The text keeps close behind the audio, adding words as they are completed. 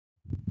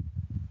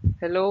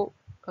Hello,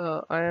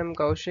 I am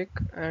Kaushik,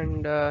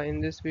 and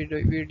in this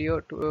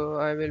video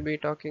I will be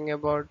talking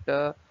about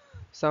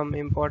some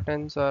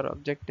importance or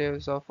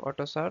objectives of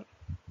AUTOSAR.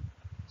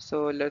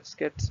 So let's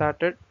get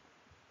started.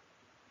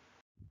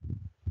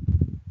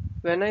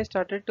 When I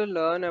started to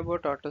learn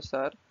about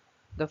AUTOSAR,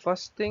 the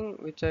first thing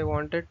which I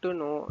wanted to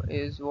know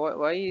is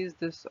why is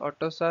this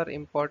AUTOSAR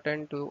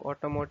important to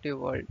automotive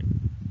world?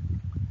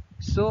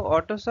 So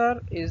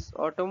AUTOSAR is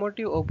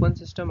Automotive Open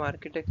System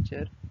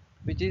Architecture,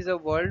 which is a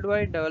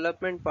worldwide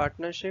development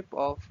partnership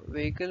of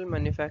vehicle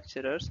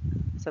manufacturers,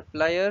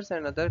 suppliers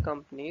and other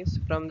companies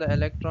from the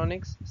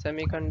electronics,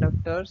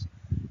 semiconductors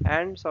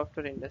and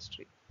software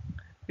industry.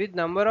 With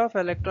number of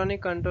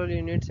electronic control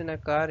units in a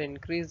car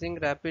increasing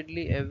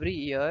rapidly every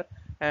year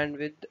and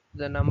with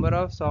the number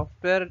of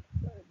software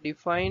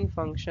defined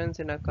functions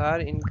in a car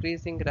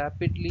increasing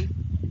rapidly,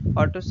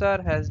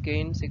 AUTOSAR has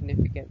gained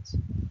significance.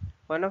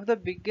 One of the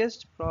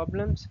biggest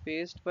problems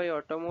faced by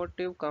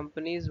automotive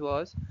companies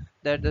was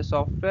that the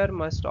software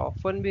must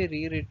often be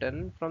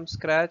rewritten from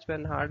scratch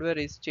when hardware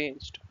is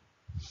changed.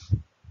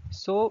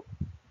 So,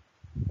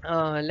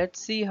 let's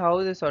see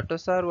how this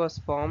AUTOSAR was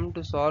formed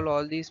to solve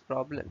all these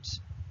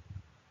problems.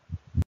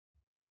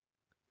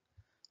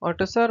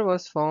 AUTOSAR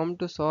was formed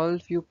to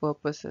solve few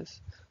purposes.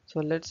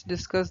 So let's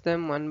discuss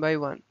them one by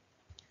one.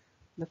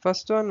 The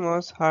first one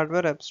was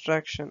hardware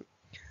abstraction.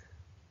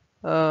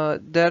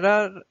 There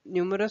are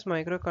numerous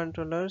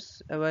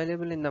microcontrollers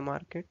available in the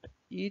market.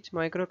 Each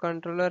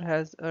microcontroller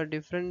has a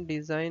different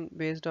design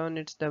based on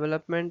its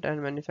development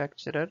and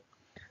manufacturer.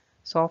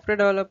 Software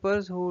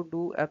developers who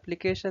do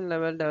application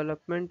level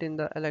development in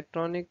the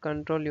electronic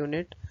control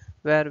unit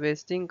were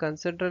wasting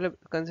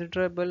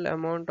considerable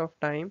amount of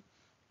time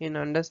in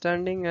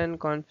understanding and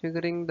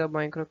configuring the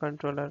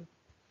microcontroller.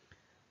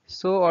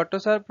 So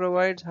AUTOSAR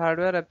provides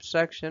hardware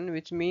abstraction,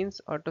 which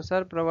means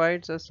AUTOSAR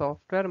provides a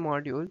software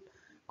module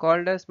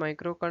called as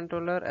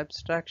microcontroller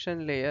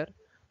abstraction layer,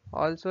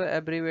 also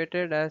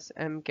abbreviated as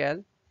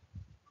MCAL,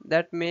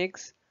 that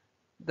makes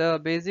the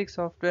basic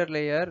software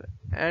layer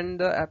and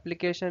the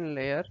application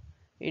layer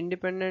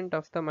independent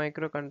of the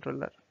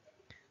microcontroller.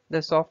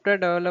 The software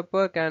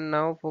developer can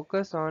now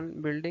focus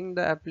on building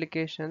the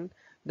application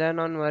than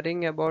on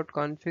worrying about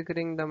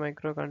configuring the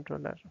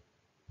microcontroller.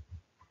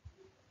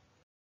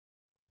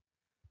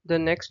 The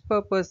next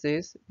purpose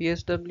is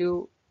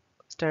BSW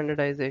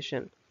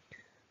standardization.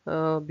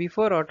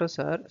 Before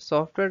AUTOSAR,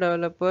 software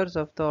developers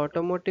of the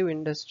automotive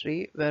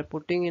industry were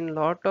putting in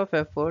lot of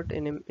effort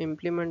in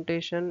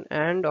implementation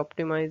and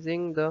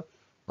optimizing the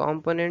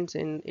components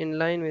in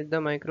line with the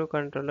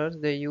microcontrollers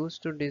they use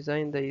to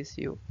design the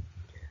ECU.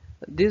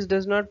 This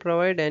does not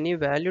provide any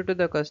value to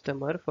the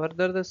customer.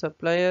 Further, the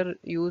supplier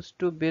used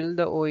to bill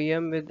the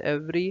OEM with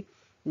every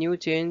new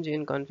change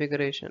in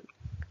configuration.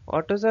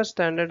 AUTOSAR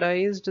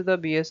standardized the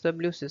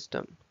BSW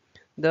system.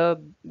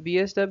 The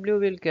BSW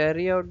will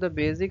carry out the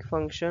basic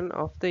function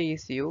of the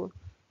ECU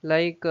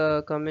like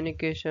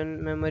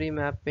communication, memory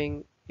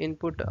mapping,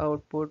 input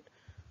output,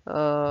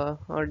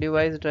 or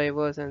device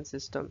drivers and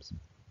systems.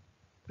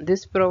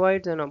 This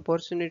provides an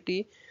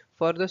opportunity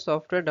for the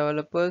software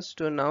developers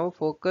to now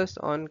focus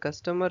on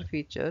customer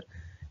feature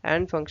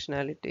and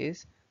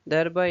functionalities,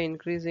 thereby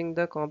increasing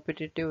the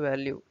competitive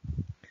value.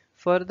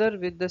 Further,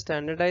 with the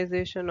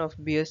standardization of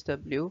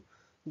BSW,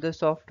 the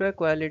software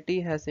quality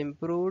has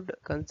improved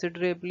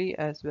considerably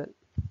as well.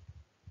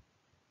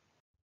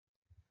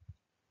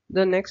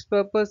 The next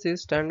purpose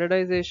is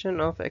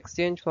standardization of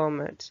exchange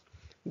formats.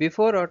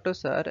 Before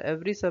AUTOSAR,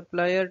 every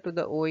supplier to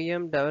the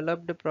OEM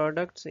developed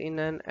products in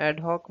an ad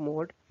hoc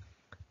mode.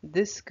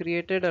 This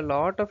created a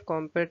lot of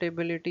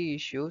compatibility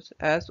issues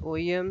as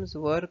OEMs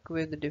work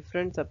with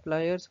different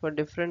suppliers for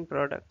different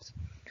products.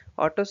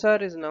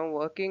 AUTOSAR is now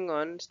working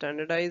on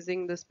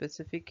standardizing the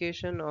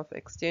specification of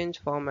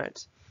exchange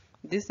formats.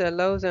 This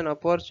allows an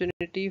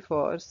opportunity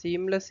for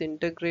seamless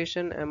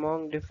integration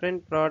among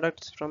different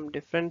products from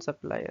different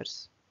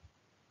suppliers.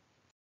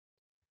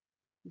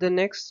 The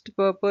next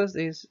purpose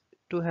is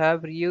to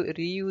have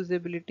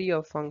reusability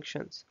of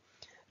functions.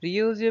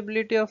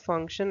 Reusability of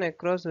function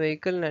across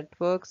vehicle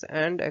networks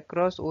and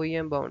across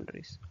OEM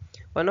boundaries.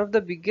 One of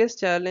the biggest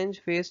challenge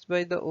faced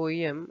by the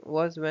OEM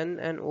was when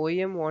an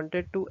OEM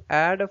wanted to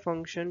add a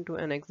function to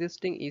an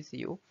existing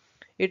ECU.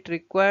 It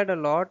required a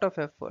lot of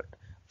effort.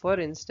 For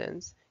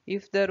instance,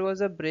 if there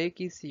was a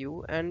brake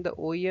ECU and the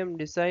OEM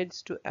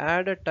decides to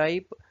add a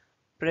type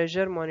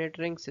pressure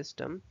monitoring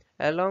system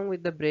along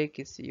with the brake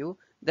ECU,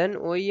 then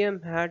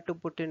OEM had to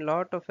put in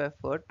lot of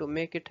effort to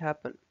make it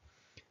happen.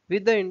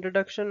 With the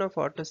introduction of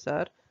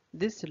AUTOSAR,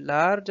 this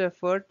large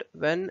effort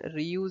when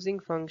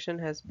reusing function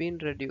has been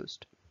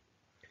reduced.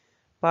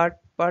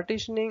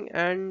 Partitioning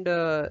and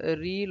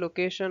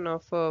relocation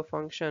of a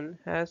function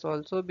has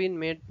also been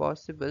made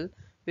possible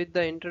with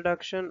the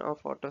introduction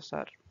of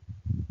AUTOSAR.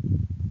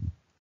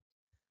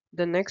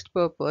 The next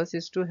purpose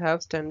is to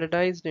have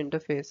standardized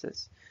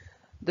interfaces.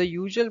 The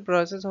usual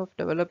process of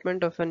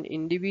development of an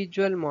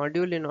individual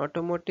module in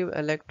automotive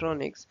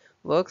electronics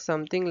works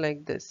something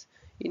like this.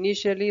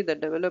 Initially, the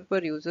developer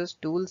uses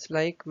tools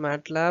like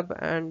MATLAB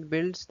and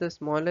builds the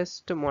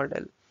smallest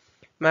model.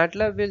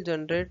 MATLAB will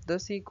generate the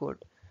C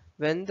code.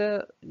 When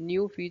the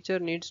new feature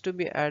needs to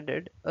be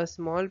added, a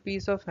small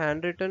piece of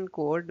handwritten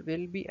code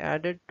will be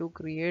added to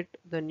create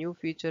the new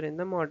feature in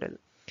the model.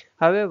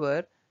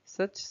 However,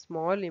 such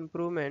small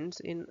improvements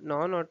in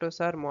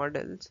non-AUTOSAR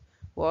models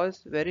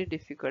was very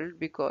difficult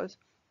because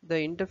the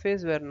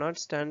interface were not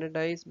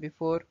standardized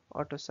before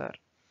AUTOSAR.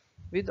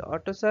 With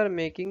AUTOSAR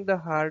making the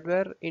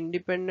hardware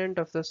independent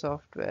of the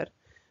software,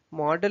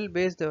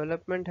 model-based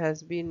development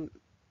has been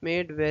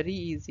made very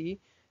easy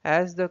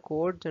as the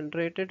code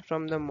generated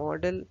from the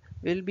model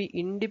will be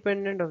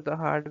independent of the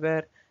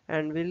hardware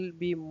and will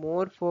be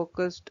more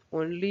focused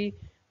only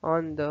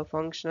on the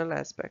functional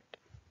aspect.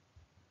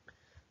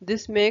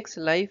 This makes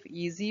life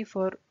easy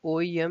for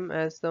OEM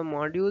as the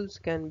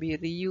modules can be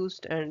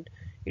reused, and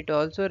it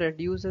also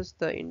reduces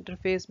the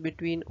interface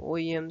between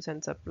OEMs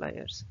and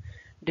suppliers.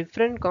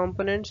 Different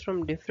components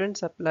from different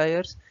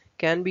suppliers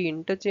can be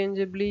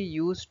interchangeably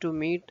used to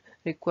meet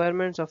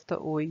requirements of the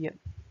OEM.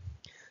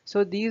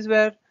 So these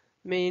were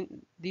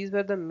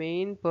the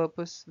main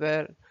purpose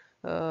where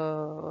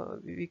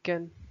we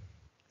can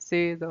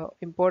say the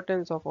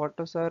importance of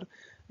AUTOSAR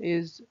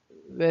is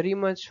very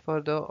much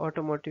for the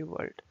automotive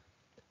world.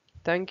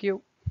 Thank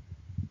you.